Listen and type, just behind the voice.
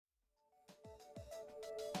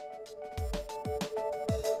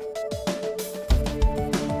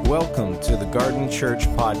Welcome to the Garden Church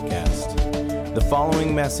Podcast. The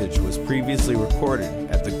following message was previously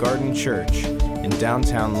recorded at the Garden Church in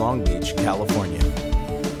downtown Long Beach, California.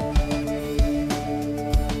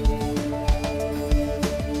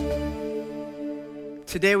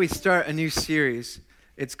 Today we start a new series.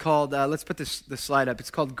 It's called, let's put the slide up.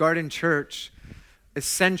 It's called Garden Church,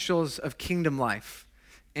 Essentials of Kingdom Life.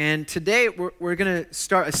 And today we're going to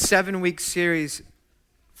start a 7-week series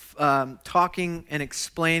talking and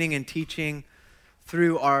explaining and teaching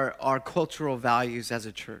through our cultural values as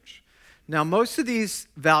a church. Now, most of these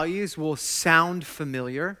values will sound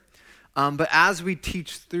familiar, but as we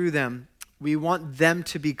teach through them, we want them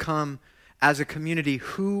to become, as a community,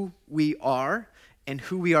 who we are and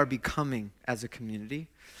who we are becoming as a community.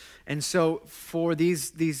 And so for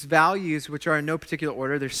these values, which are in no particular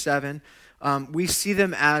order, there's 7, we see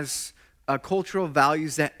them as cultural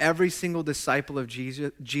values that every single disciple of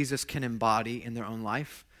Jesus can embody in their own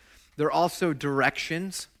life. They're also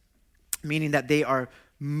directions, meaning that they are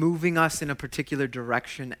moving us in a particular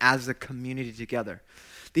direction as a community together.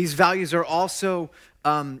 These values are also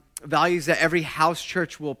values that every house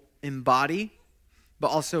church will embody,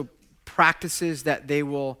 but also practices that they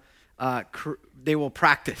will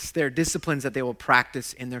practice. They're disciplines that they will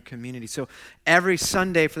practice in their community. So every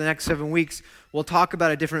Sunday for the next 7 weeks, we'll talk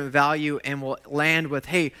about a different value and we'll land with,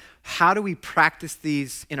 hey, how do we practice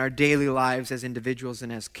these in our daily lives as individuals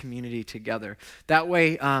and as community together? That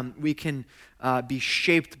way we can be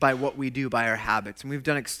shaped by what we do, by our habits. And we've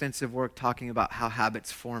done extensive work talking about how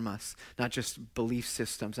habits form us, not just belief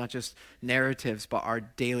systems, not just narratives, but our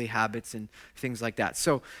daily habits and things like that.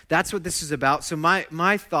 So that's what this is about. So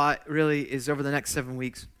my thought really is over the next 7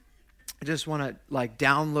 weeks, I just want to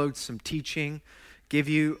download some teaching, give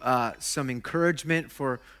you some encouragement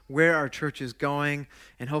for where our church is going,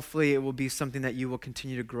 and hopefully it will be something that you will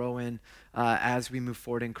continue to grow in as we move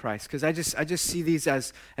forward in Christ. Because I just see these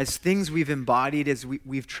as things we've embodied, as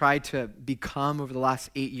we've tried to become over the last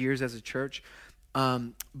 8 years as a church,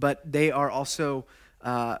 but they are also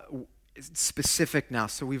specific now.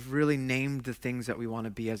 So we've really named the things that we want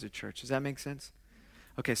to be as a church. Does that make sense?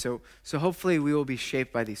 Okay, so hopefully we will be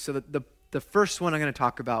shaped by these. So the first one I'm going to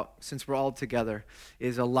talk about, since we're all together,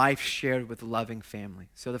 is a life shared with a loving family.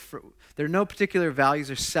 So there are no particular values.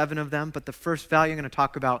 There's 7 of them, but the first value I'm going to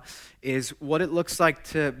talk about is what it looks like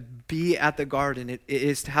to be at the garden. It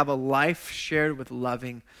is to have a life shared with a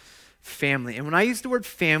loving family. And when I use the word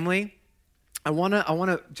family, I want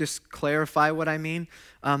to just clarify what I mean.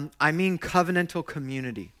 I mean covenantal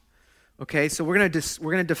community. Okay, so we're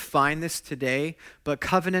gonna define this today, but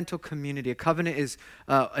covenantal community. A covenant is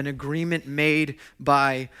an agreement made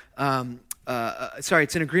by, it's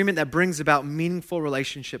an agreement that brings about meaningful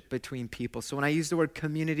relationship between people. So when I use the word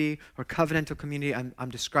community or covenantal community, I'm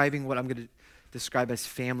describing what I'm going to describe as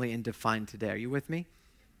family and define today. Are you with me?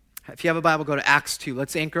 If you have a Bible, go to Acts 2.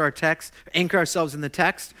 Let's anchor ourselves in the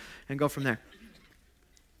text, and go from there.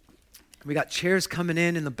 We got chairs coming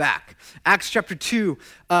in the back. Acts chapter 2.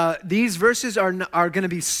 These verses are going to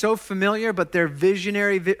be so familiar, but they're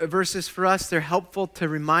visionary verses for us. They're helpful to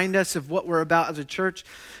remind us of what we're about as a church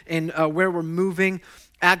and where we're moving.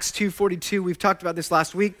 Acts 2:42, we've talked about this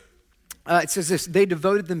last week. It says this: they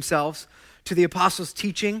devoted themselves to the apostles'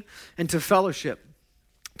 teaching and to fellowship,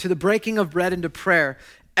 to the breaking of bread and to prayer.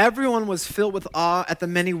 Everyone was filled with awe at the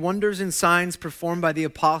many wonders and signs performed by the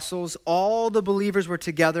apostles. All the believers were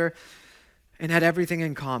together and had everything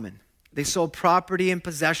in common. They sold property and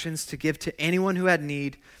possessions to give to anyone who had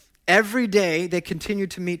need. Every day they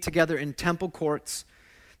continued to meet together in temple courts.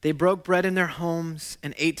 They broke bread in their homes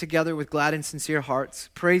and ate together with glad and sincere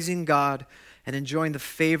hearts, praising God and enjoying the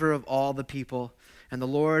favor of all the people. And the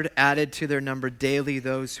Lord added to their number daily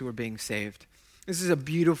those who were being saved. This is a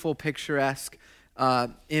beautiful, picturesque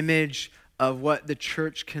image of what the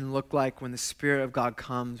church can look like when the Spirit of God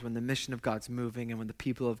comes, when the mission of God's moving, and when the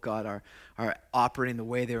people of God are operating the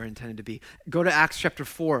way they were intended to be. Go to Acts chapter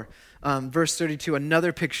 4, verse 32,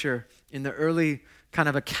 another picture in the early kind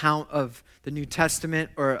of account of the New Testament,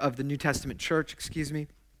 or of the New Testament church, In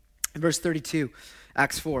verse 32,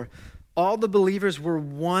 Acts 4, all the believers were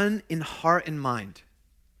one in heart and mind.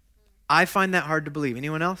 I find that hard to believe.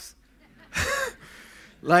 Anyone else?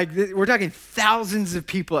 We're talking thousands of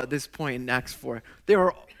people at this point in Acts 4. They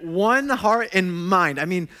were one heart and mind. I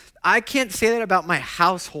mean, I can't say that about my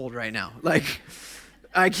household right now.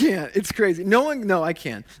 I can't. It's crazy. I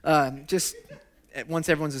can. Just once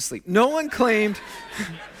everyone's asleep. No one claimed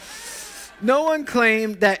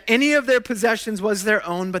that any of their possessions was their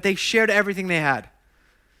own, but they shared everything they had.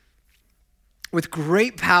 With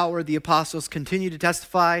great power, the apostles continued to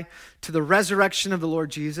testify to the resurrection of the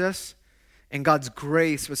Lord Jesus, And God's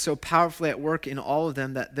grace was so powerfully at work in all of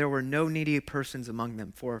them that there were no needy persons among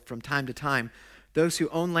them. For from time to time, those who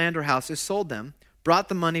owned land or houses sold them, brought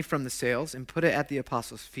the money from the sales, and put it at the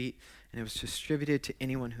apostles' feet, and it was distributed to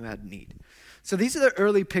anyone who had need. So these are the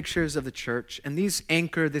early pictures of the church, and these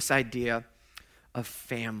anchor this idea of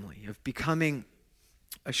family, of becoming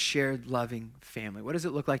a shared, loving family. What does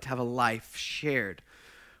it look like to have a life shared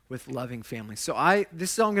with loving families? So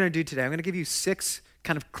this is all I'm going to do today. I'm going to give you 6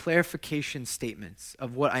 kind of clarification statements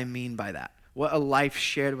of what I mean by that, what a life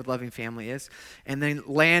shared with loving family is, and then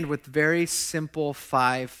land with very simple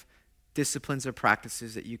 5 disciplines or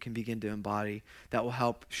practices that you can begin to embody that will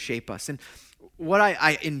help shape us. And what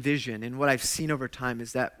I envision and what I've seen over time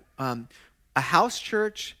is that a house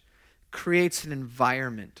church creates an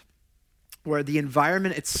environment where the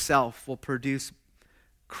environment itself will produce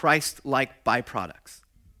Christ-like byproducts.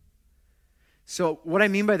 So what I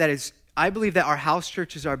mean by that is I believe that our house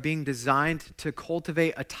churches are being designed to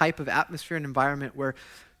cultivate a type of atmosphere and environment where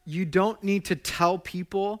you don't need to tell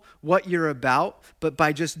people what you're about, but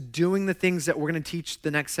by just doing the things that we're going to teach the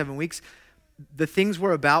next 7 weeks, the things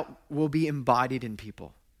we're about will be embodied in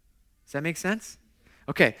people. Does that make sense?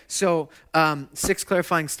 Okay, so 6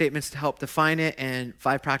 clarifying statements to help define it and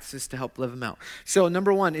 5 practices to help live them out. So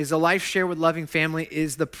number 1 is a life shared with loving family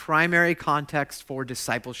is the primary context for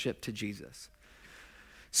discipleship to Jesus.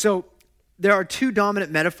 So there are 2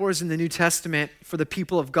 dominant metaphors in the New Testament for the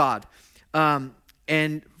people of God.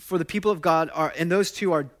 And for the people of God, and those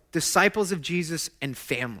 2 are disciples of Jesus and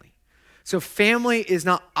family. So family is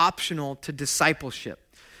not optional to discipleship.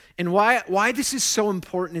 And why this is so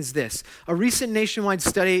important is this. A recent nationwide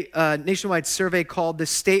survey called The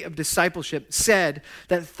State of Discipleship said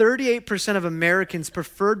that 38% of Americans'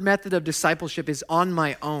 preferred method of discipleship is on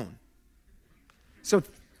my own. So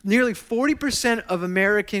nearly 40% of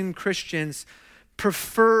American Christians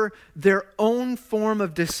prefer their own form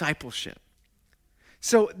of discipleship.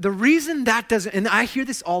 So the reason that doesn't, and I hear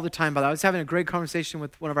this all the time, by the way. I was having a great conversation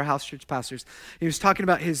with one of our house church pastors. He was talking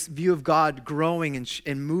about his view of God growing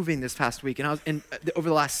and moving this past week, and over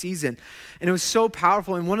the last season. And it was so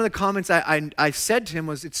powerful. And one of the comments I said to him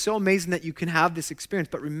was, it's so amazing that you can have this experience,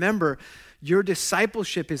 but remember, your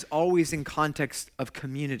discipleship is always in context of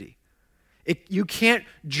community. You can't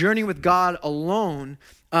journey with God alone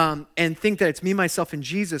and think that it's me, myself, and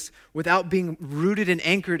Jesus without being rooted and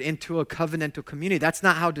anchored into a covenantal community. That's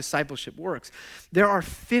not how discipleship works. There are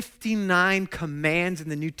 59 commands in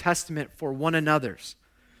the New Testament for one another's.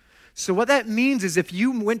 So what that means is if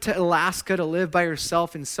you went to Alaska to live by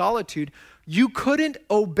yourself in solitude, you couldn't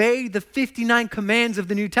obey the 59 commands of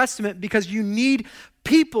the New Testament because you need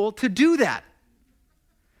people to do that.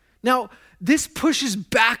 Now, this pushes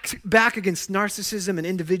back against narcissism and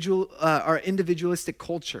our individualistic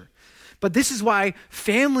culture. But this is why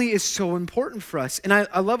family is so important for us. And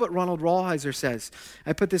I love what Ronald Rolheiser says.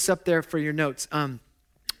 I put this up there for your notes.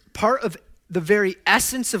 Part of the very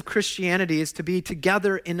essence of Christianity is to be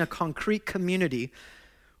together in a concrete community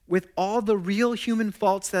with all the real human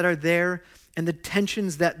faults that are there and the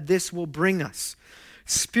tensions that this will bring us.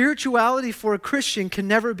 Spirituality for a Christian can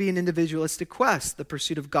never be an individualistic quest, the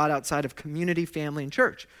pursuit of God outside of community, family, and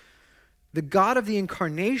church. The God of the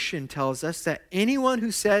incarnation tells us that anyone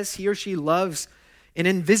who says he or she loves an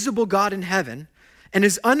invisible God in heaven and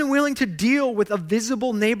is unwilling to deal with a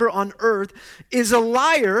visible neighbor on earth is a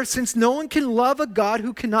liar, since no one can love a God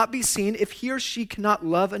who cannot be seen if he or she cannot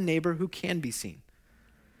love a neighbor who can be seen.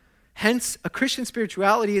 Hence, a Christian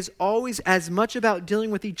spirituality is always as much about dealing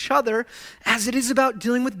with each other as it is about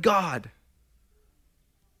dealing with God.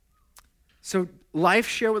 So life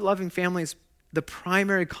shared with loving family is the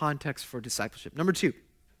primary context for discipleship. Number 2,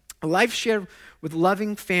 a life shared with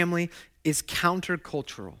loving family is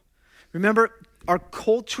countercultural. Remember, our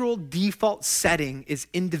cultural default setting is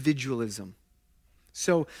individualism.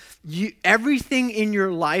 So everything in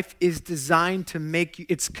your life is designed to make you,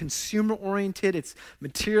 it's consumer-oriented, it's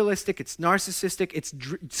materialistic, it's narcissistic, it's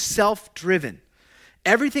self-driven.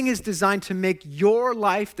 Everything is designed to make your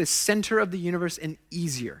life the center of the universe and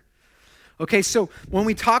easier. Okay, so when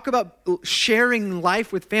we talk about sharing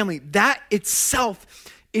life with family, that itself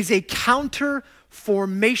is a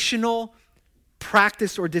counter-formational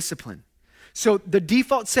practice or discipline. So the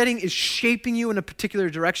default setting is shaping you in a particular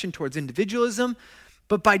direction towards individualism,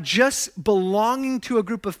 but by just belonging to a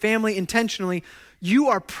group of family intentionally, you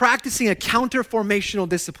are practicing a counter-formational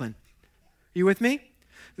discipline. You with me?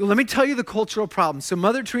 Let me tell you the cultural problem. So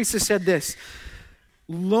Mother Teresa said this: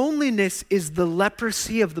 loneliness is the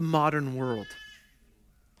leprosy of the modern world.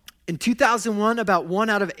 In 2001, about 1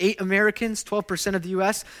 out of 8 Americans, 12% of the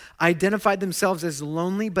US, identified themselves as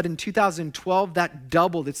lonely, but in 2012, that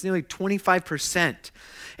doubled. It's nearly 25%.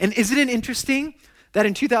 And isn't it interesting that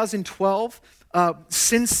in 2012,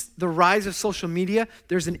 since the rise of social media,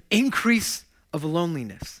 there's an increase of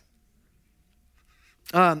loneliness?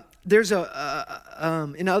 There's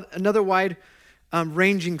another wide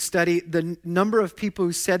ranging study. The number of people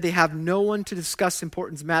who said they have no one to discuss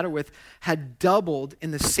important matter with had doubled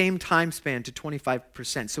in the same time span to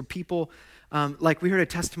 25%. So people, like we heard a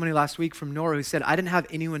testimony last week from Nora who said, I didn't have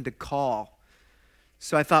anyone to call.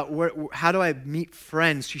 So I thought, how do I meet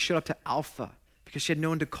friends? She showed up to Alpha because she had no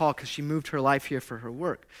one to call because she moved her life here for her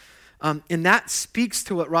work. And that speaks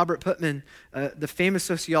to what Robert Putnam, the famous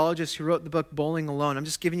sociologist who wrote the book Bowling Alone. I'm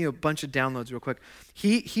just giving you a bunch of downloads real quick.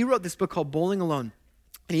 He wrote this book called Bowling Alone,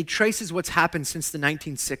 and he traces what's happened since the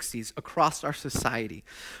 1960s across our society.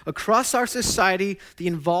 Across our society, the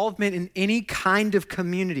involvement in any kind of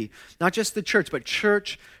community, not just the church, but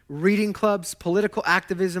church, reading clubs, political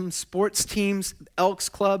activism, sports teams, Elks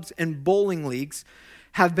clubs, and bowling leagues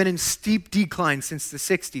have been in steep decline since the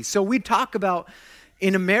 60s. So we talk about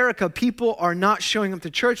in America, people are not showing up to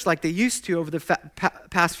church like they used to over the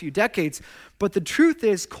past few decades. But the truth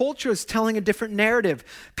is, culture is telling a different narrative.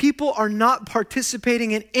 People are not participating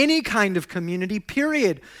in any kind of community,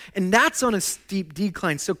 period. And that's on a steep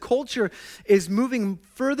decline. So culture is moving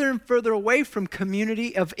further and further away from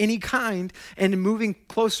community of any kind and moving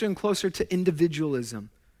closer and closer to individualism.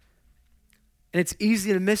 And it's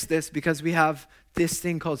easy to miss this because we have this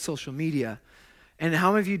thing called social media. And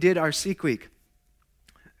how many of you did our Seek Week?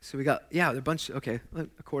 So we got, a bunch, okay,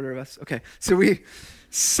 a quarter of us. Okay, so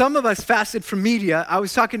some of us fasted from media. I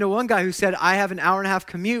was talking to one guy who said, I have an hour and a half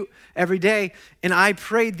commute every day, and I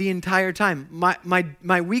prayed the entire time.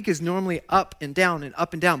 My week is normally up and down,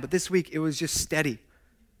 but this week it was just steady.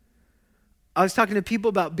 I was talking to people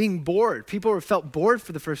about being bored. People felt bored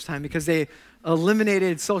for the first time because they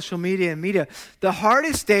eliminated social media and media. The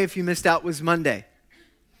hardest day, if you missed out, was Monday.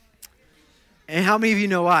 And how many of you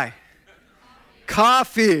know why?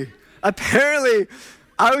 Coffee. Apparently,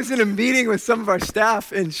 I was in a meeting with some of our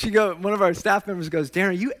staff, and one of our staff members goes, Darren,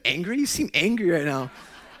 are you angry? You seem angry right now.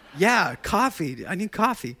 Yeah, coffee. I need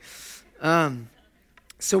coffee.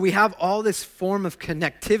 So we have all this form of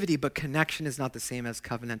connectivity, but connection is not the same as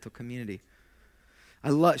covenantal community.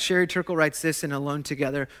 Sherry Turkle writes this in Alone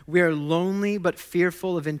Together. We are lonely but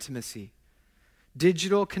fearful of intimacy.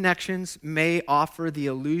 Digital connections may offer the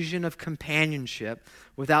illusion of companionship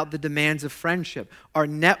without the demands of friendship. Our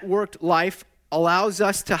networked life allows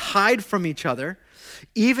us to hide from each other,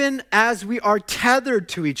 even as we are tethered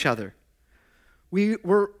to each other. We'd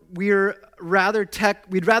rather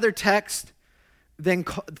text than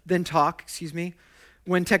talk.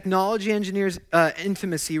 When technology engineers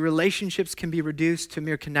intimacy, relationships can be reduced to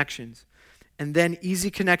mere connections. And then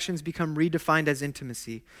easy connections become redefined as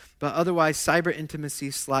intimacy. But otherwise, cyber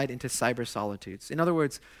intimacy slide into cyber solitudes. In other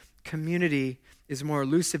words, community is more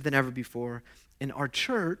elusive than ever before. And our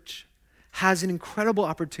church has an incredible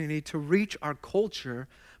opportunity to reach our culture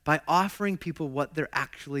by offering people what they're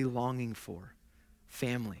actually longing for: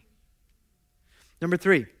 family. Number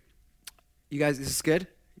 3. You guys, is this good?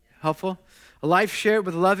 Helpful? A life shared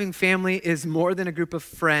with a loving family is more than a group of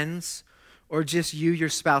friends or just you, your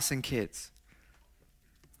spouse, and kids.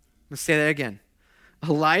 Let's say that again.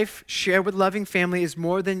 A life shared with loving family is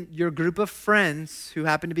more than your group of friends who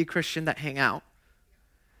happen to be Christian that hang out,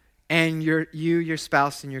 and your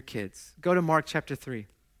spouse, and your kids. Go to Mark chapter 3.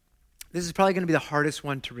 This is probably going to be the hardest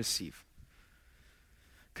one to receive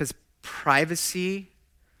because privacy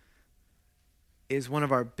is one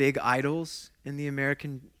of our big idols in the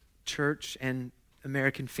American church and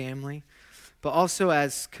American family. But also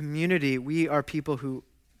as community, we are people who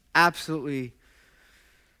absolutely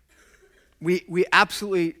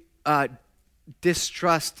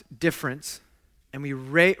distrust difference, and we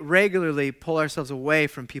regularly pull ourselves away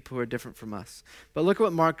from people who are different from us. But look at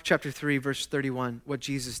what Mark chapter 3, verse 31, what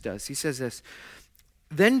Jesus does. He says this: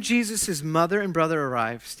 Then Jesus' mother and brother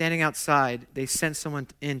arrived. Standing outside, they sent someone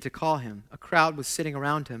in to call him. A crowd was sitting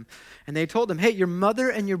around him, and they told him, hey, your mother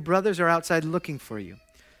and your brothers are outside looking for you.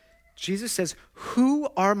 Jesus says, who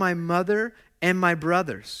are my mother and my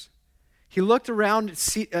brothers? He looked around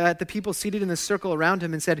at the people seated in the circle around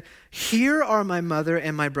him and said, here are my mother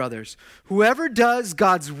and my brothers. Whoever does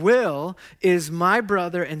God's will is my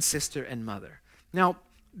brother and sister and mother. Now,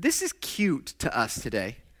 this is cute to us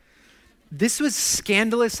today. This was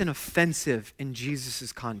scandalous and offensive in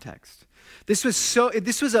Jesus' context. Some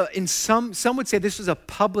would say this was a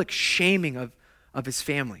public shaming of his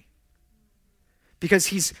family. Because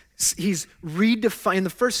he's He's redefined. In the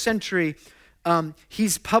first century,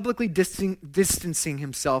 he's publicly distancing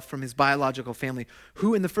himself from his biological family,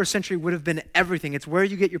 who in the first century would have been everything. It's where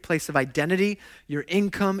you get your place of identity, your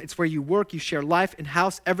income. It's where you work, you share life and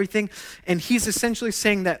house, everything. And he's essentially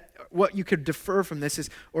saying that what you could defer from this is,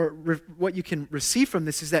 what you can receive from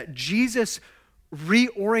this is that Jesus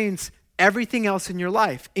reorients everything else in your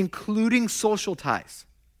life, including social ties.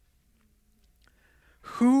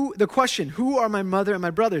 The question, who are my mother and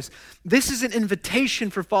my brothers? This is an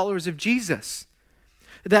invitation for followers of Jesus.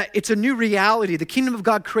 That it's a new reality. The kingdom of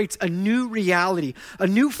God creates a new reality, a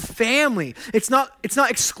new family. It's not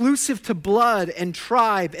exclusive to blood and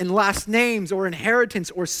tribe and last names or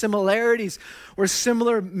inheritance or similarities or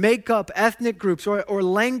similar makeup, ethnic groups or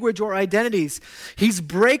language or identities. He's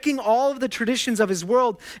breaking all of the traditions of his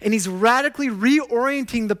world, and he's radically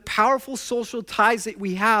reorienting the powerful social ties that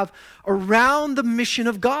we have around the mission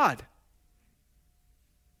of God.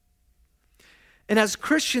 And as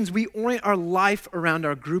Christians, we orient our life around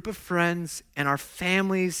our group of friends and our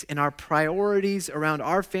families and our priorities around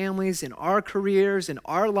our families and our careers and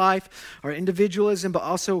our life, our individualism, but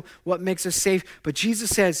also what makes us safe. But Jesus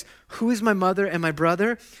says, who is my mother and my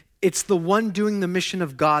brother? It's the one doing the mission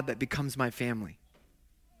of God that becomes my family.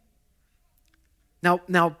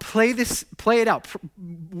 Now play it out,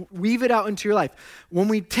 weave it out into your life. When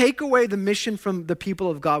we take away the mission from the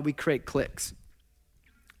people of God, we create cliques.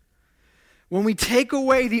 When we take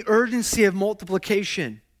away the urgency of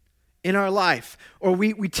multiplication in our life, or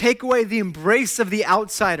we take away the embrace of the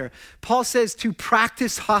outsider, Paul says to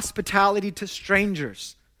practice hospitality to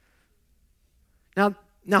strangers. Now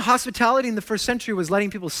hospitality in the first century was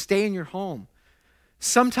letting people stay in your home,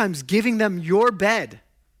 sometimes giving them your bed.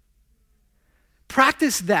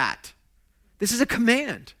 Practice that. This is a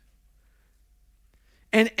command.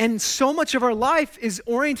 And so much of our life is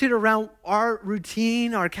oriented around our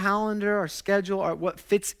routine, our calendar, our schedule, what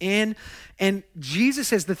fits in. And Jesus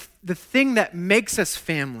says the thing that makes us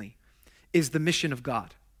family is the mission of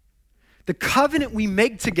God. The covenant we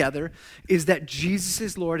make together is that Jesus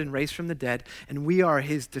is Lord and raised from the dead, and we are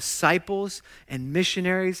his disciples and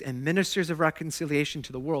missionaries and ministers of reconciliation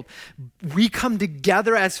to the world. We come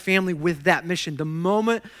together as family with that mission. The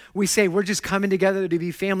moment we say we're just coming together to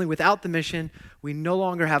be family without the mission, we no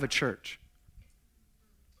longer have a church.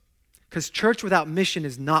 Because church without mission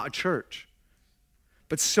is not a church.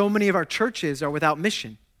 But so many of our churches are without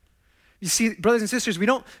mission. You see, brothers and sisters, we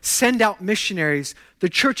don't send out missionaries. The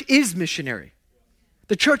church is missionary.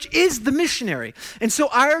 The church is the missionary. And so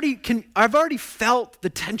I've already felt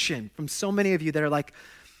the tension from so many of you that are like,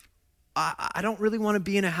 I don't really want to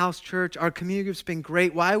be in a house church. Our community group's been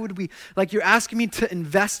great. Why would we, you're asking me to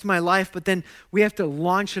invest my life, but then we have to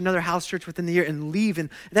launch another house church within the year and leave.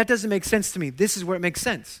 And that doesn't make sense to me. This is where it makes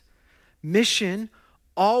sense. Mission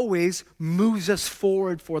always moves us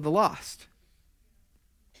forward for the lost.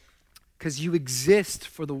 Because you exist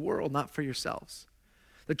for the world, not for yourselves.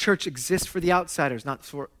 The church exists for the outsiders, not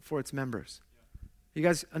for its members. You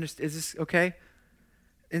guys understand? Is this okay?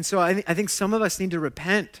 And so I think some of us need to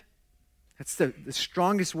repent. That's the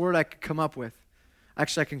strongest word I could come up with.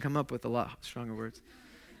 Actually, I can come up with a lot stronger words.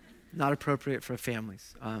 Not appropriate for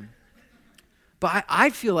families. But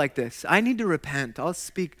I feel like this. I need to repent. I'll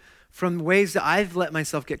speak from ways that I've let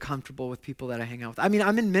myself get comfortable with people that I hang out with. I mean,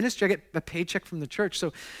 I'm in ministry. I get a paycheck from the church.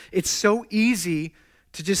 So it's so easy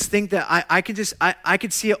to just think that I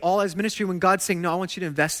could see it all as ministry when God's saying, no, I want you to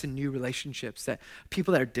invest in new relationships, that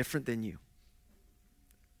people that are different than you.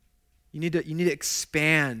 You need to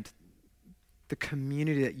expand the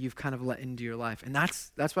community that you've kind of let into your life. And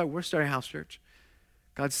that's why we're starting House Church.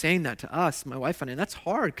 God's saying that to us, my wife and I. And that's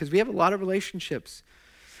hard because we have a lot of relationships.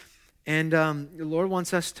 And the Lord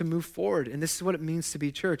wants us to move forward. And this is what it means to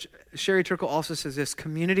be church. Sherry Turkle also says this: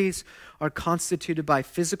 communities are constituted by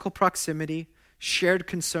physical proximity, shared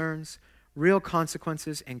concerns, real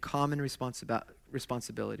consequences, and common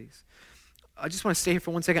responsibilities. I just want to stay here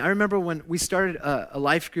for 1 second. I remember when we started a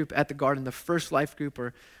life group at the Garden, the first life group,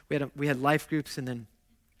 or we had life groups and then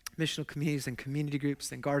missional communities and community groups,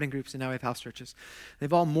 then garden groups, and now we have house churches.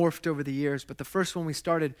 They've all morphed over the years, but the first one we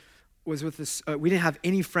started was with this, we didn't have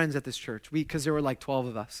any friends at this church because there were 12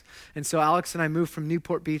 of us. And so Alex and I moved from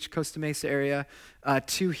Newport Beach, Costa Mesa area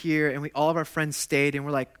to here, and all of our friends stayed, and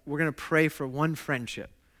we're going to pray for one friendship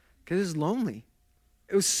because it was lonely.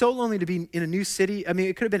 It was so lonely to be in a new city. I mean,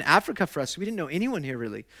 it could have been Africa for us. We didn't know anyone here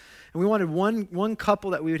really. And we wanted one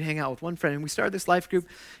couple that we would hang out with, one friend. And we started this life group.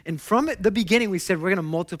 And from the beginning, we said, we're going to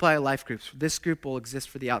multiply life groups. This group will exist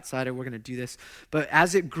for the outsider. We're going to do this. But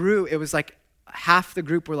as it grew, it was like half the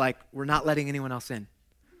group were like, we're not letting anyone else in.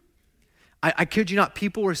 I kid you not,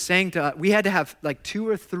 people were saying to us, we had to have like 2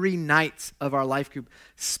 or 3 nights of our life group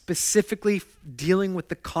specifically dealing with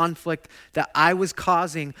the conflict that I was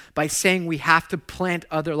causing by saying we have to plant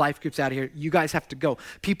other life groups out of here. You guys have to go.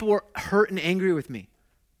 People were hurt and angry with me.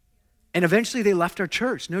 And eventually they left our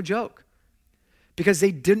church, no joke. Because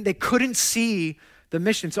they couldn't see the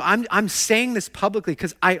mission. So I'm saying this publicly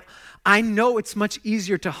because I know it's much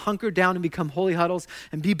easier to hunker down and become holy huddles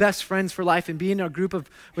and be best friends for life and be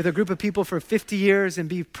with a group of people for 50 years and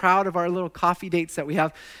be proud of our little coffee dates that we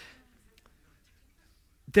have.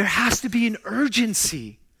 There has to be an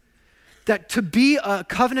urgency that to be a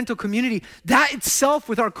covenantal community, that itself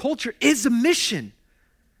with our culture is a mission.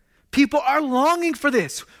 People are longing for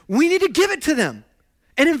this. We need to give it to them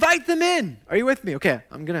and invite them in. Are you with me? Okay,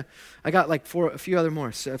 I got like a few other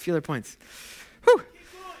points. Whew.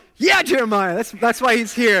 Yeah, Jeremiah, that's why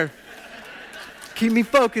he's here. Keep me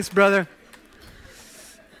focused, brother.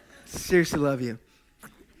 Seriously love you.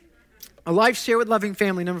 A life shared with loving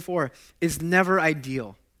family, number 4, is never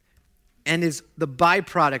ideal and is the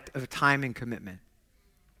byproduct of time and commitment.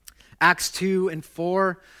 Acts 2 and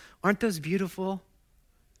 4, aren't those beautiful?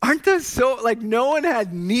 Aren't those so, like no one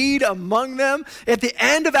had need among them? At the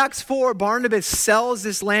end of Acts 4, Barnabas sells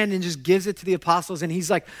this land and just gives it to the apostles. And he's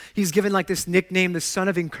given like this nickname, the son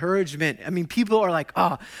of encouragement. I mean, people are like,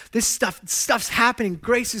 oh, this stuff's happening.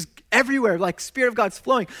 Grace is everywhere, like Spirit of God's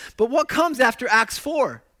flowing. But what comes after Acts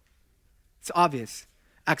 4? It's obvious.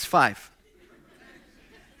 Acts 5.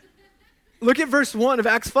 Look at verse 1 of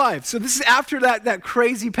Acts 5. So this is after that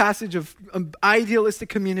crazy passage of idealistic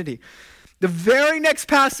community. The very next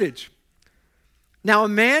passage. Now a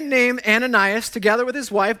man named Ananias, together with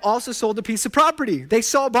his wife, also sold a piece of property. They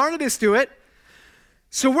saw Barnabas do it,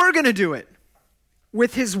 so we're going to do it.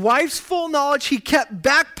 With his wife's full knowledge, he kept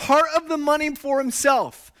back part of the money for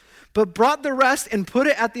himself, but brought the rest and put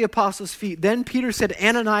it at the apostles' feet. Then Peter said,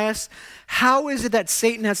 Ananias, how is it that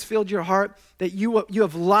Satan has filled your heart, that you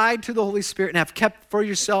have lied to the Holy Spirit and have kept for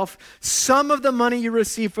yourself some of the money you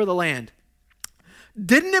received for the land?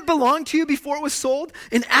 Didn't it belong to you before it was sold?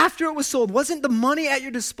 And after it was sold, wasn't the money at your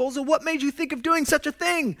disposal? What made you think of doing such a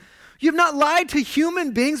thing? You have not lied to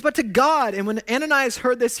human beings, but to God. And when Ananias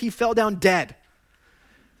heard this, he fell down dead.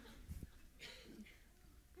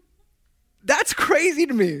 That's crazy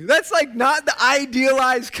to me. That's like not the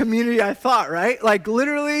idealized community I thought, right? Like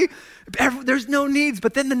literally, there's no needs.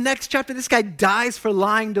 But then the next chapter, this guy dies for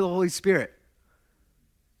lying to the Holy Spirit.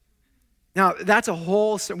 Now,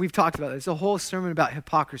 we've talked about this, it's a whole sermon about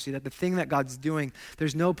hypocrisy, that the thing that God's doing,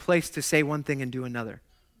 there's no place to say one thing and do another.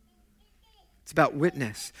 It's about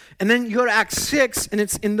witness. And then you go to Acts 6, and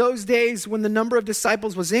it's in those days when the number of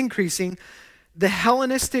disciples was increasing, the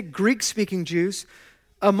Hellenistic Greek-speaking Jews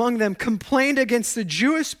among them complained against the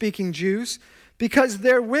Jewish-speaking Jews because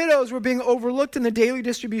their widows were being overlooked in the daily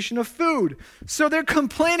distribution of food. So they're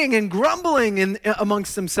complaining and grumbling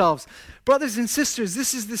amongst themselves. Brothers and sisters,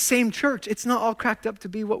 this is the same church. It's not all cracked up to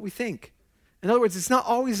be what we think. In other words, it's not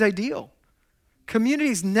always ideal. Community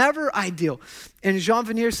is never ideal. And Jean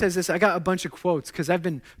Vanier says this. I got a bunch of quotes because I've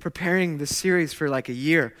been preparing this series for like a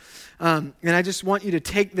year. And I just want you to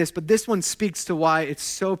take this. But this one speaks to why it's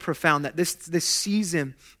so profound, that this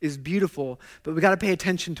season is beautiful. But we got to pay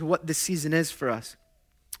attention to what this season is for us.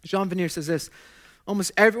 Jean Vanier says this.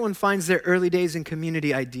 Almost everyone finds their early days in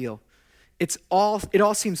community ideal. It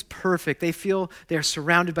all seems perfect. They feel they're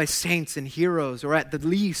surrounded by saints and heroes, or at the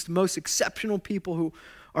least, most exceptional people who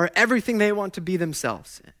are everything they want to be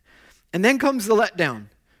themselves. And then comes the letdown.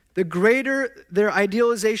 The greater their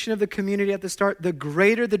idealization of the community at the start, the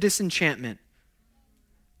greater the disenchantment.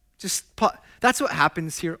 That's what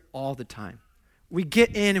happens here all the time. We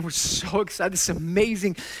get in and we're so excited. This is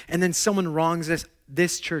amazing. And then someone wrongs us.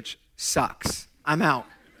 This church sucks. I'm out.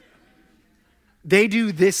 They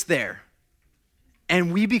do this there.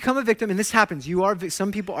 And we become a victim, and this happens.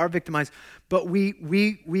 Some people are victimized, but we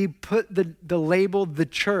put the label, the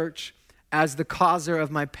church, as the causer of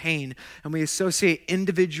my pain, and we associate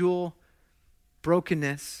individual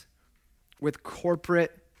brokenness with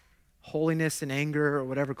corporate holiness and anger, or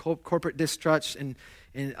whatever, corporate distrust and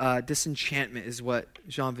disenchantment is what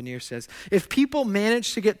Jean Vanier says. If people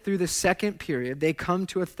manage to get through the second period, they come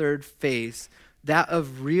to a third phase, that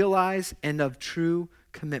of realize and of true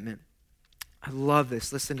commitment. I love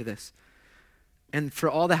this. Listen to this. And for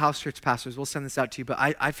all the house church pastors, we'll send this out to you, but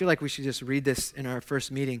I feel like we should just read this in our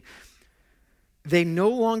first meeting. They no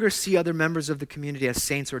longer see other members of the community as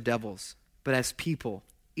saints or devils, but as people,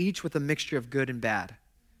 each with a mixture of good and bad,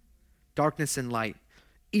 darkness and light,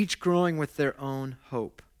 each growing with their own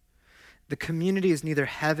hope. The community is neither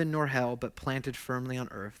heaven nor hell, but planted firmly on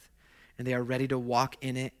earth. and they are ready to walk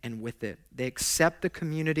in it and with it. They accept the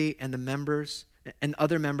community and the members and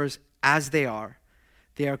other members as they are.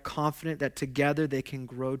 They are confident that together they can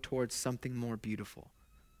grow towards something more beautiful.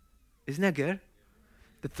 Isn't that good?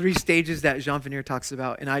 The 3 stages that Jean Vanier talks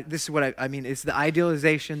about, and this is what I mean, it's the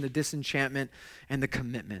idealization, the disenchantment, and the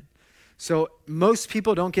commitment. So most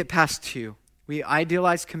people don't get past 2. We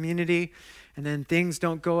idealize community, and then things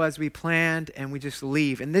don't go as we planned, and we just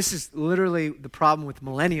leave. And this is literally the problem with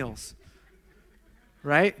millennials,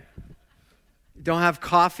 right? Don't have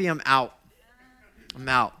coffee, I'm out. I'm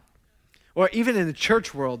out. Or even in the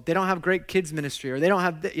church world, they don't have great kids ministry, or they don't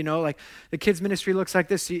have, like the kids ministry looks like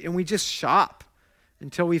this, and we just shop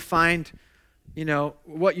until we find,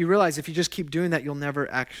 what you realize if you just keep doing that, you'll never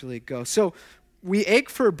actually go. So we ache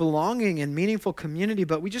for belonging and meaningful community,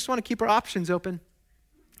 but we just want to keep our options open,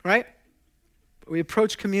 right? We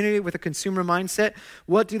approach community with a consumer mindset.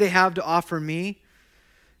 What do they have to offer me?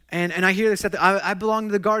 And I hear this, I belong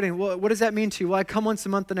to the garden. Well, what does that mean to you? Well, I come once a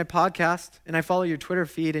month and I podcast, and I follow your Twitter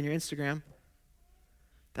feed and your Instagram.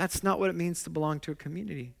 That's not what it means to belong to a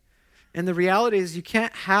community. And the reality is you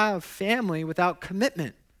can't have family without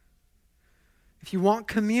commitment. If you want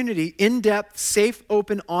community, in-depth, safe,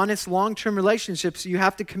 open, honest, long-term relationships, you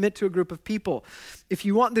have to commit to a group of people. If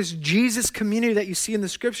you want this Jesus community that you see in the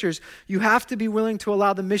scriptures, you have to be willing to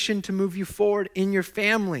allow the mission to move you forward in your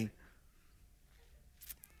family.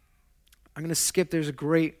 I'm going to skip. There's a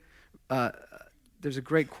great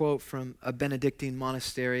quote from a Benedictine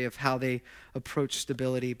monastery of how they approach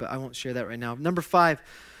stability, but I won't share that right now. Number 5,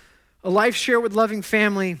 a life shared with loving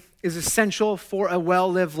family is essential for a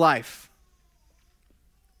well-lived life.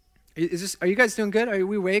 Are you guys doing good? Are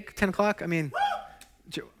we awake? 10 o'clock? I mean,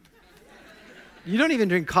 you don't even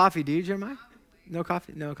drink coffee, do you, Jeremiah? No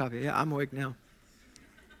coffee? No coffee. Yeah, I'm awake now.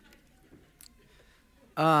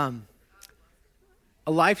 A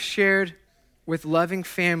life shared with loving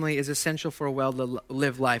family is essential for a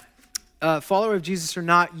well-lived life. Follower of Jesus or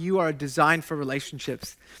not, you are designed for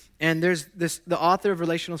relationships. And there's the author of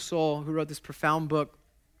Relational Soul who wrote this profound book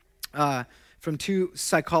from 2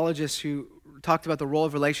 psychologists who talked about the role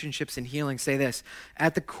of relationships in healing, say this: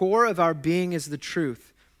 at the core of our being is the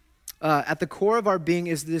truth. At the core of our being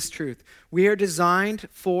is this truth. We are designed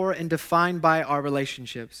for and defined by our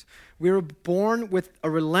relationships. We were born with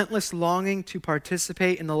a relentless longing to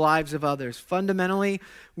participate in the lives of others. Fundamentally,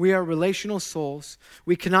 we are relational souls.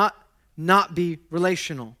 We cannot not be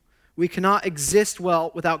relational. We cannot exist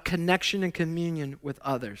well without connection and communion with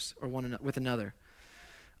others or with another.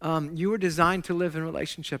 You were designed to live in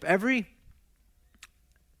relationship. Every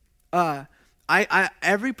person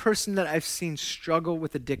that I've seen struggle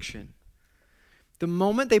with addiction, the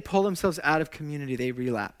moment they pull themselves out of community, they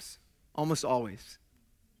relapse, almost always.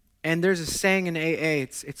 And there's a saying in AA,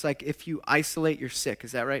 it's like if you isolate, you're sick.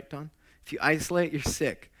 Is that right, Don? If you isolate, you're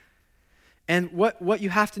sick. And what you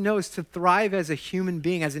have to know is to thrive as a human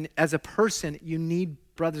being, as a person, you need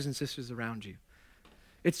brothers and sisters around you.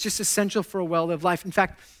 It's just essential for a well-lived life. In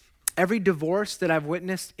fact, every divorce that I've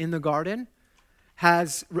witnessed in the garden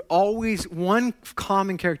has always one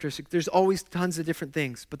common characteristic. There's always tons of different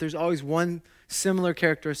things, but there's always one similar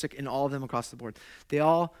characteristic in all of them across the board.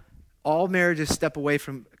 All marriages step away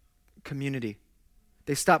from community.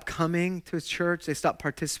 They stop coming to a church. They stop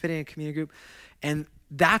participating in a community group. And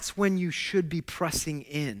that's when you should be pressing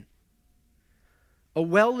in. A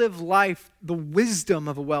well-lived life, the wisdom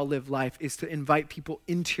of a well-lived life is to invite people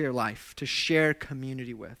into your life, to share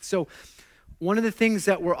community with. So one of the things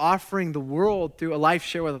that we're offering the world through a life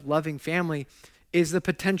share with a loving family is the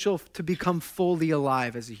potential to become fully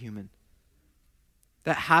alive as a human.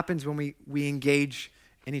 That happens when we engage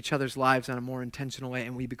in each other's lives on a more intentional way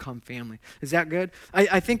and we become family. Is that good?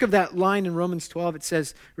 I think of that line in Romans 12. It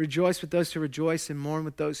says, rejoice with those who rejoice and mourn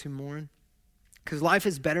with those who mourn. Because life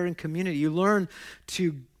is better in community. You learn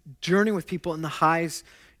to journey with people in the highs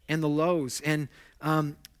and the lows. And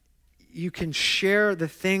you can share the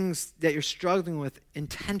things that you're struggling with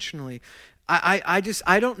intentionally.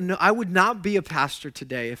 I don't know. I would not be a pastor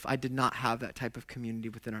today if I did not have that type of community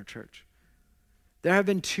within our church. There have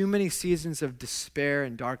been too many seasons of despair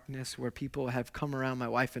and darkness where people have come around my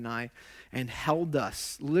wife and I and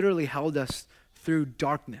literally held us through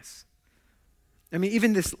darkness. I mean,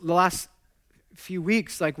 even the last few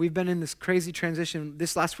weeks, like we've been in this crazy transition.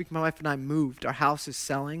 This last week, my wife and I moved. Our house is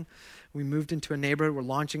selling. We moved into a neighborhood. We're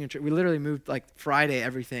launching a church. We literally moved like Friday,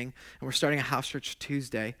 everything, and we're starting a house church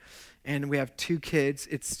Tuesday. And we have 2 kids.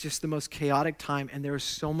 It's just the most chaotic time, and there was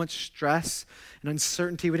so much stress and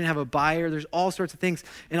uncertainty. We didn't have a buyer. There's all sorts of things.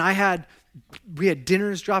 And I had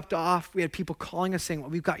dinners dropped off. We had people calling us saying, well,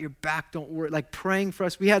 we've got your back, don't worry, like praying for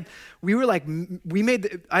us. I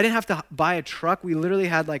didn't have to buy a truck. We literally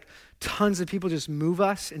had like tons of people just move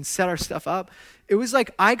us and set our stuff up. It was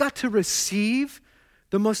like I got to receive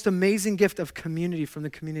the most amazing gift of community from the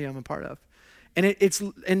community I'm a part of.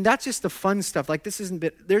 And that's just the fun stuff. Like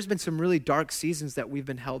there's been some really dark seasons that we've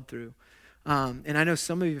been held through. And I know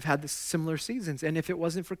some of you have had this similar seasons. And if it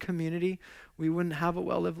wasn't for community, we wouldn't have a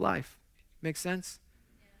well-lived life. Make sense?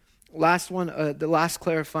 Yeah. Last one, the last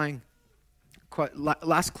clarifying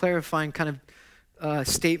kind of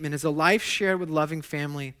statement is a life shared with loving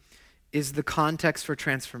family is the context for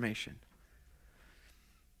transformation.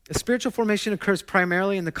 A spiritual formation occurs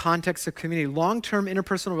primarily in the context of community. Long-term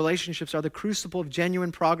interpersonal relationships are the crucible of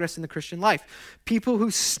genuine progress in the Christian life. People who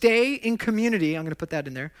stay in community, I'm going to put that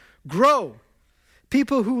in there, grow.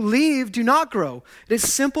 People who leave do not grow. It is a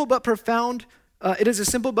simple but profound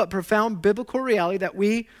biblical reality that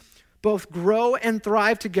we both grow and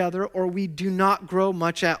thrive together, or we do not grow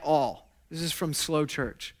much at all. This is from Slow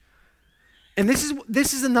Church. And this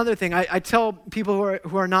is another thing. I tell people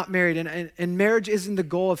who are not married, and marriage isn't the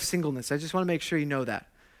goal of singleness. I just want to make sure you know that.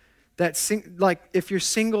 If you're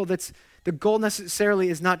single, the goal necessarily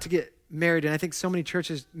is not to get married. And I think so many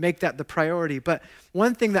churches make that the priority. But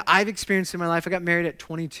one thing that I've experienced in my life, I got married at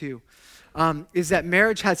 22, is that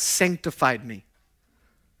marriage has sanctified me.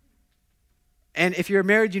 And if you're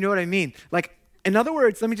married, you know what I mean. Like, in other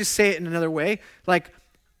words, let me just say it in another way. Like,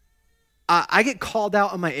 I get called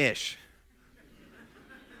out on my ish.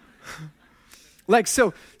 Like,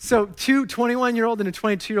 so two 21-year-old and a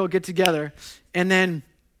 22-year-old get together, and then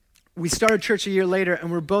we start a church a year later, and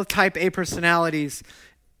we're both type A personalities,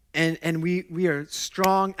 and we are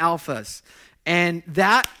strong alphas. And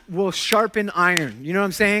that will sharpen iron. You know what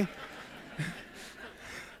I'm saying?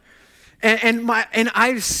 And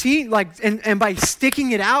I've seen, like, and by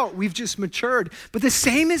sticking it out, we've just matured. But the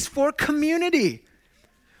same is for community.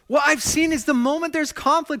 What I've seen is the moment there's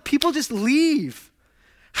conflict, people just leave.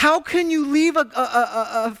 How can you leave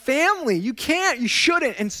a family? You can't, you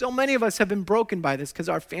shouldn't. And so many of us have been broken by this because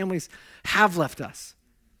our families have left us.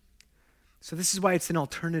 So this is why it's an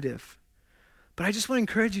alternative. But I just want to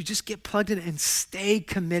encourage you, just get plugged in and stay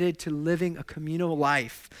committed to living a communal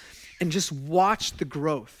life and just watch the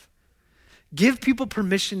growth. Give people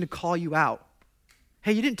permission to call you out.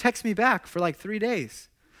 Hey, you didn't text me back for like 3 days.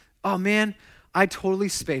 Oh man, I totally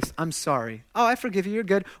spaced. I'm sorry. Oh, I forgive you. You're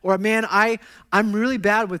good. Or man, I'm really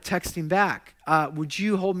bad with texting back. Would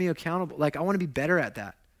you hold me accountable? Like, I want to be better at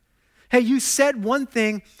that. Hey, you said one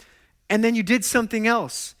thing and then you did something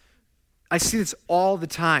else. I see this all the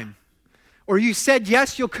time. Or you said,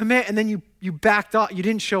 yes, you'll commit, and then you backed off. You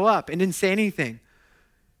didn't show up and didn't say anything.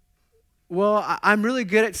 Well, I'm really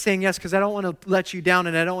good at saying yes because I don't want to let you down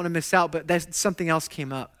and I don't want to miss out, but something else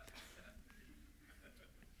came up.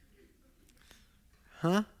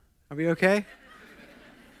 Huh? Are we okay?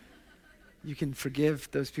 You can forgive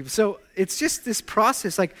those people. So it's just this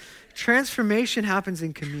process, like transformation happens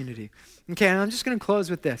in community. Okay, and I'm just going to close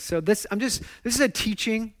with this. So this is a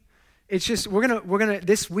teaching. It's just we're gonna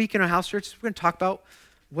this week in our house church, we're gonna talk about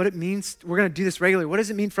what it means. We're gonna do this regularly. What does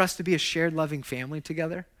it mean for us to be a shared, loving family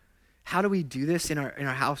together? How do we do this in our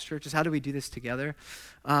house churches? How do we do this together?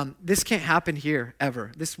 This can't happen here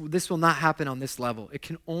ever. This will not happen on this level. It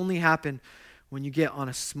can only happen when you get on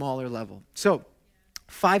a smaller level. So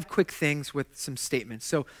 5 quick things with some statements.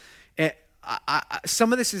 So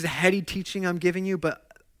some of this is heady teaching I'm giving you, but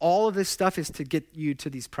all of this stuff is to get you to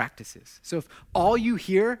these practices. So if all you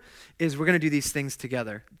hear is we're going to do these things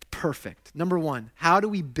together, perfect. Number 1, how do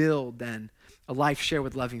we build then a life share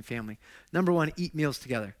with loving family? Number 1, eat meals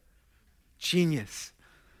together. Genius.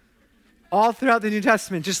 All throughout the New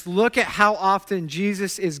Testament, just look at how often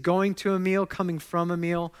Jesus is going to a meal, coming from a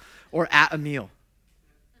meal, or at a meal.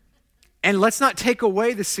 And let's not take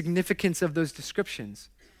away the significance of those descriptions.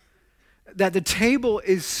 That the table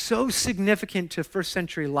is so significant to first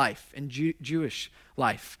century life and Jewish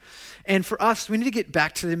life. And for us, we need to get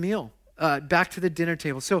back to the meal, back to the dinner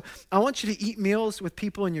table. So I want you to eat meals with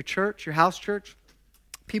people in your church, your house church,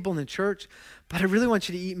 people in the church, but I really want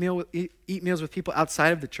you to eat meals with people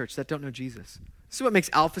outside of the church that don't know Jesus. This is what makes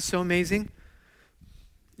Alpha so amazing.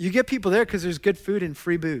 You get people there because there's good food and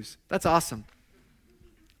free booze. That's awesome.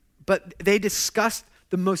 But they discuss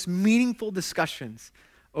the most meaningful discussions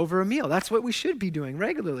over a meal. That's what we should be doing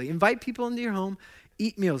regularly. Invite people into your home,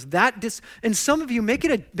 eat meals. And some of you make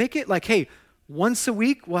it like, hey, Once a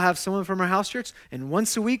week, we'll have someone from our house church, and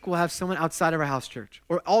once a week, we'll have someone outside of our house church,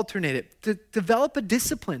 or alternate it. To develop a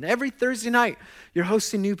discipline. Every Thursday night, you're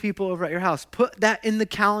hosting new people over at your house. Put that in the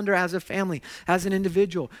calendar as a family, as an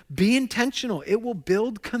individual. Be intentional. It will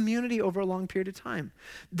build community over a long period of time.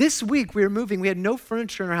 This week, we were moving. We had no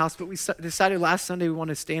furniture in our house, but we decided last Sunday we want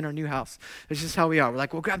to stay in our new house. It's just how we are. We're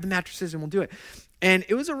like, we'll grab the mattresses and we'll do it. And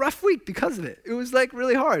it was a rough week because of it. It was like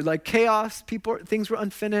really hard, like chaos. Things were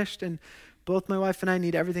unfinished, and both my wife and I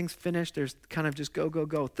need everything's finished. There's kind of just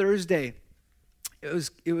go. Thursday,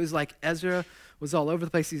 it was like Ezra was all over the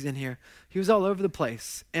place. He's in here. He was all over the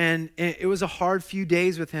place. And it was a hard few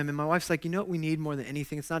days with him. And my wife's like, you know what we need more than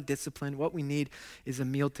anything? It's not discipline. What we need is a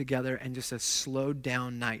meal together and just a slowed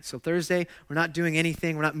down night. So Thursday, we're not doing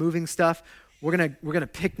anything. We're not moving stuff. We're gonna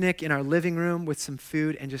picnic in our living room with some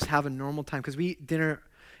food and just have a normal time, because we eat dinner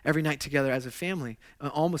every night together as a family,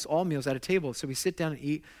 almost all meals at a table. So we sit down and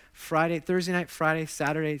eat Thursday night, Friday,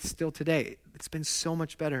 Saturday, still today. It's been so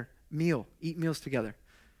much better. Eat meals together.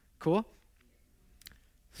 Cool?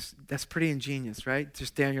 That's pretty ingenious, right?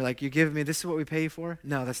 Just Darren, you're like, you giving me, this is what we pay you for?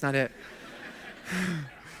 No, that's not it.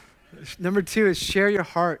 Number 2 is share your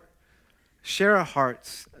heart. Share our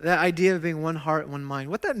hearts. That idea of being one heart, one mind.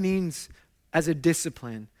 What that means as a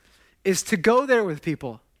discipline is to go there with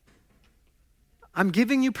people. I'm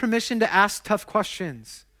giving you permission to ask tough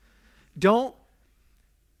questions. Don't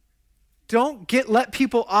let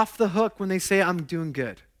people off the hook when they say I'm doing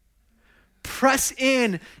good. Press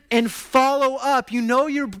in and follow up. You know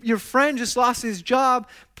your friend just lost his job.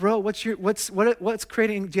 Bro, what's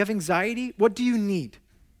creating? Do you have anxiety? What do you need?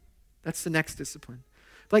 That's the next discipline.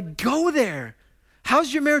 Like, go there.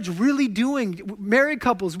 How's your marriage really doing? Married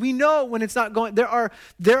couples, we know when it's not going. There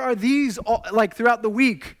are these like throughout the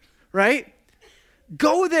week, right?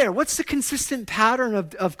 Go there. What's the consistent pattern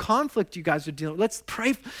of conflict you guys are dealing with? Let's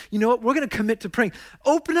pray. You know what? We're going to commit to praying.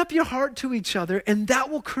 Open up your heart to each other, and that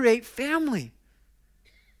will create family.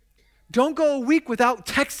 Don't go a week without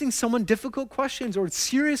texting someone difficult questions or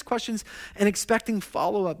serious questions and expecting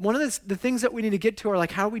follow-up. One of the things that we need to get to are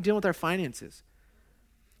like, how are we dealing with our finances?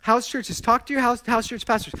 House churches, talk to your house church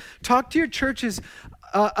pastors. Talk to your churches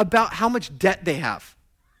about how much debt they have.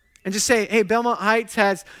 And just say, hey, Belmont Heights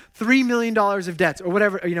has $3 million of debts, or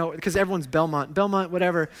whatever, because everyone's Belmont,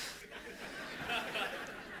 whatever.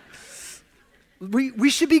 We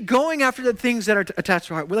should be going after the things that are attached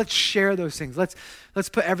to our heart. Well, let's share those things. Let's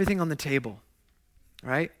put everything on the table,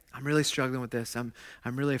 right? I'm really struggling with this. I'm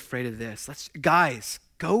really afraid of this. Guys,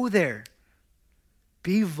 go there.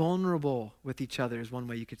 Be vulnerable with each other is one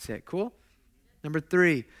way you could say it. Cool? Number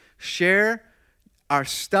 3, share our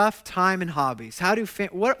stuff, time, and hobbies.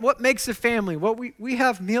 What makes a family? We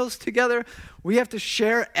have meals together. We have to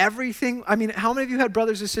share everything. I mean, how many of you had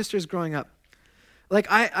brothers or sisters growing up? Like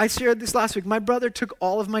I shared this last week. My brother took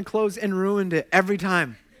all of my clothes and ruined it every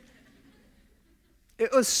time.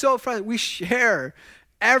 It was so frustrating. We share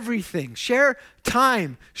everything. Share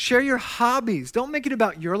time. Share your hobbies. Don't make it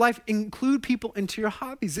about your life. Include people into your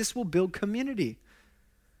hobbies. This will build community.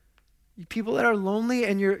 People that are lonely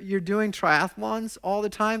and you're doing triathlons all the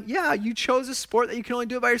time, yeah, you chose a sport that you can only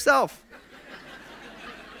do it by yourself.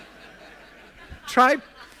 Try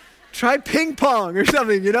ping pong or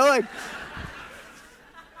something, like.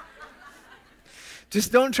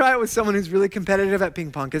 Just don't try it with someone who's really competitive at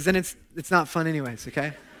ping pong, because then it's not fun anyways,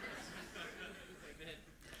 okay?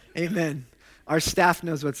 Amen. Our staff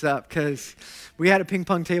knows what's up, because we had a ping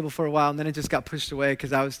pong table for a while, and then it just got pushed away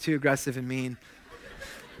because I was too aggressive and mean.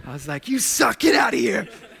 I was like, you suck, get out of here.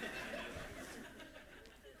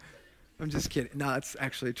 I'm just kidding. No, it's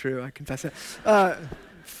actually true. I confess it.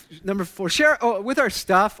 Number 4, share with our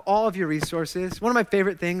stuff all of your resources. One of my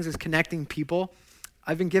favorite things is connecting people.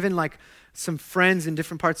 I've been given some friends in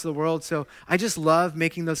different parts of the world, so I just love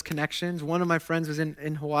making those connections. One of my friends was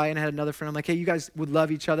in Hawaii, and I had another friend. I'm like, hey, you guys would love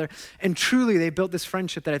each other. And truly, they built this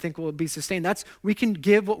friendship that I think will be sustained. We can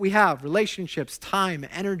give what we have: relationships, time,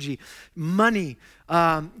 energy, money,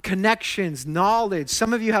 connections, knowledge.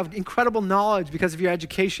 Some of you have incredible knowledge because of your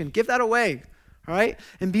education. Give that away, all right?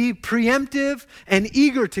 And be preemptive and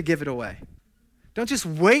eager to give it away. Don't just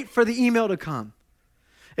wait for the email to come.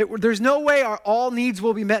 There's no way all needs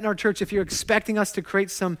will be met in our church if you're expecting us to create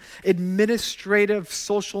some administrative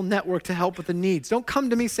social network to help with the needs. Don't come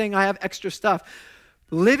to me saying I have extra stuff.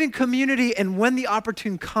 Live in community, and when the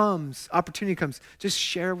opportunity comes, just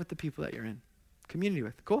share with the people that you're in community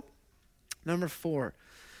with. Cool? Number 4,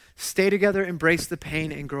 stay together, embrace the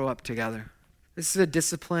pain, and grow up together. This is a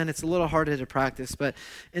discipline. It's a little harder to practice, but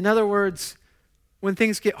in other words, when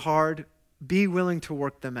things get hard, be willing to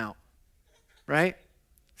work them out, right?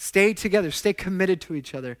 Stay together. Stay committed to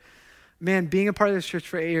each other. man, being a part of this church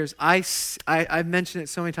for 8 years, I've mentioned it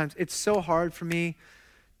so many times. It's so hard for me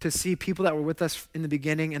to see people that were with us in the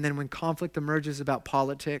beginning, and then when conflict emerges about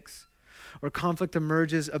politics or conflict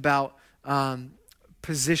emerges about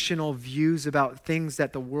positional views about things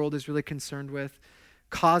that the world is really concerned with,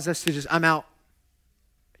 cause us to just, I'm out.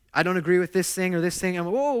 I don't agree with this thing or this thing. I'm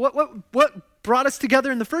like, whoa, what brought us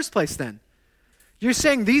together in the first place then? You're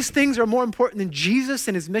saying these things are more important than Jesus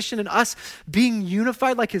and his mission and us being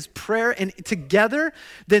unified like his prayer and together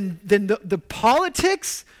than the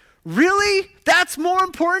politics? Really? That's more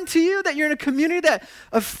important to you, that you're in a community that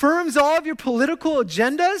affirms all of your political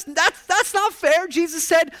agendas? That's not fair. Jesus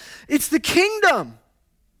said it's the kingdom.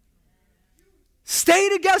 Stay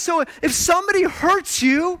together. So if somebody hurts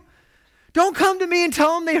you, don't come to me and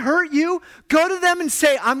tell them they hurt you. Go to them and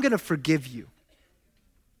say, I'm going to forgive you.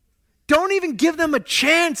 Don't even give them a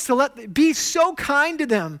chance to be so kind to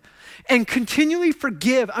them and continually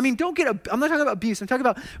forgive. I mean, I'm not talking about abuse. I'm talking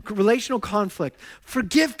about relational conflict.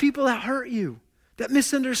 Forgive people that hurt you, that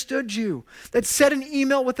misunderstood you, that said an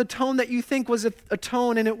email with a tone that you think was a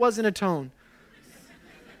tone and it wasn't a tone.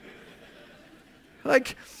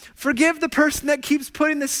 Like, forgive the person that keeps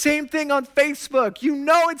putting the same thing on Facebook. You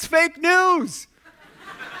know it's fake news.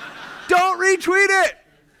 Don't retweet it.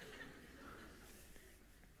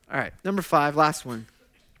 All right, number 5, last one.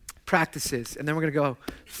 Practices. And then we're going to go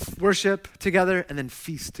worship together and then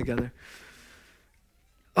feast together.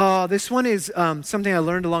 This one is something I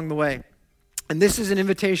learned along the way. And this is an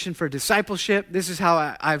invitation for discipleship. This is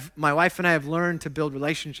how my wife and I have learned to build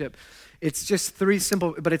relationship. It's just 3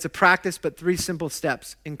 simple, but it's a practice, but 3 simple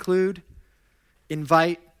steps. Include,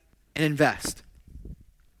 invite, and invest.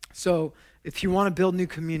 So if you want to build new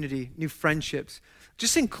community, new friendships,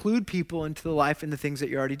 just include people into the life and the things that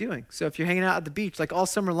you're already doing. So if you're hanging out at the beach, like all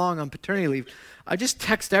summer long on paternity leave, I just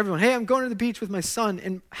text everyone, hey, I'm going to the beach with my son.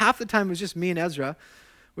 And half the time it was just me and Ezra,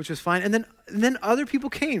 which was fine. And then other people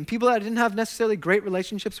came, people that I didn't have necessarily great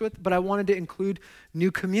relationships with, but I wanted to include new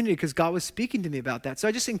community because God was speaking to me about that. So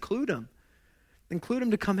I just include them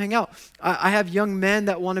to come hang out. I have young men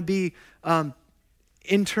that want to be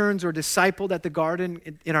interns or discipled at the garden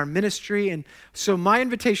in our ministry. And so my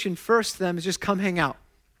invitation first to them is just come hang out.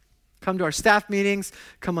 Come to our staff meetings,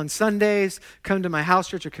 come on Sundays, come to my house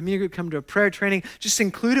church or community group, come to a prayer training. Just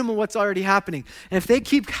include them in what's already happening. And if they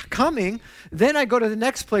keep coming, then I go to the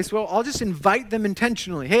next place. Well, I'll just invite them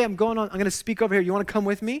intentionally. Hey, I'm going to speak over here. You want to come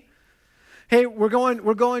with me? Hey, we're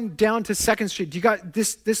going down to 2nd Street. You got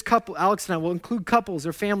this couple, Alex and I will include couples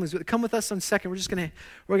or families. Come with us on 2nd.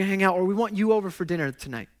 We're gonna hang out, or we want you over for dinner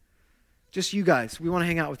tonight. Just you guys. We want to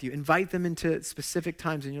hang out with you. Invite them into specific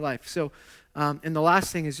times in your life. So, and the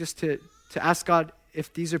last thing is just to ask God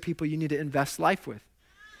if these are people you need to invest life with,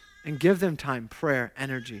 and give them time, prayer,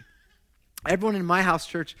 energy. Everyone in my house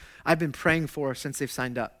church, I've been praying for since they've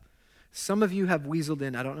signed up. Some of you have weaseled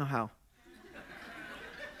in. I don't know how.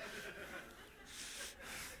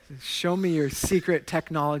 Show me your secret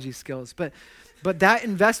technology skills. But that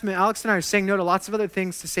investment, Alex and I are saying no to lots of other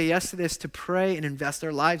things to say yes to this, to pray and invest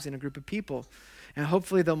our lives in a group of people. And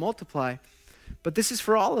hopefully they'll multiply. But this is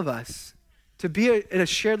for all of us. To be in a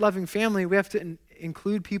shared loving family, we have to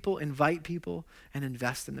include people, invite people, and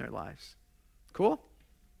invest in their lives. Cool?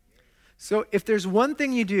 So if there's one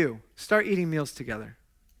thing you do, start eating meals together.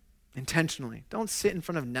 Intentionally. Don't sit in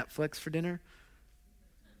front of Netflix for dinner.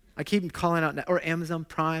 I keep calling out, or Amazon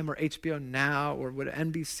Prime, or HBO Now, or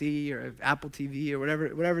NBC, or Apple TV, or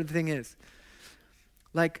whatever the thing is.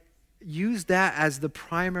 Like, use that as the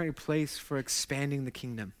primary place for expanding the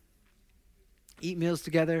kingdom. Eat meals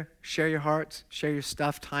together, share your hearts, share your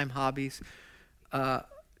stuff, time, hobbies.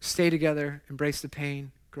 Stay together, embrace the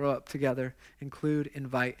pain, grow up together, include,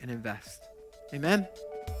 invite, and invest. Amen?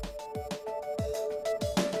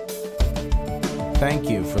 Thank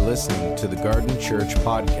you for listening to the Garden Church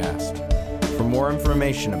podcast. For more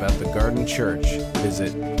information about the Garden Church,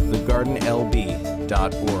 visit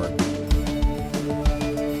thegardenlb.org.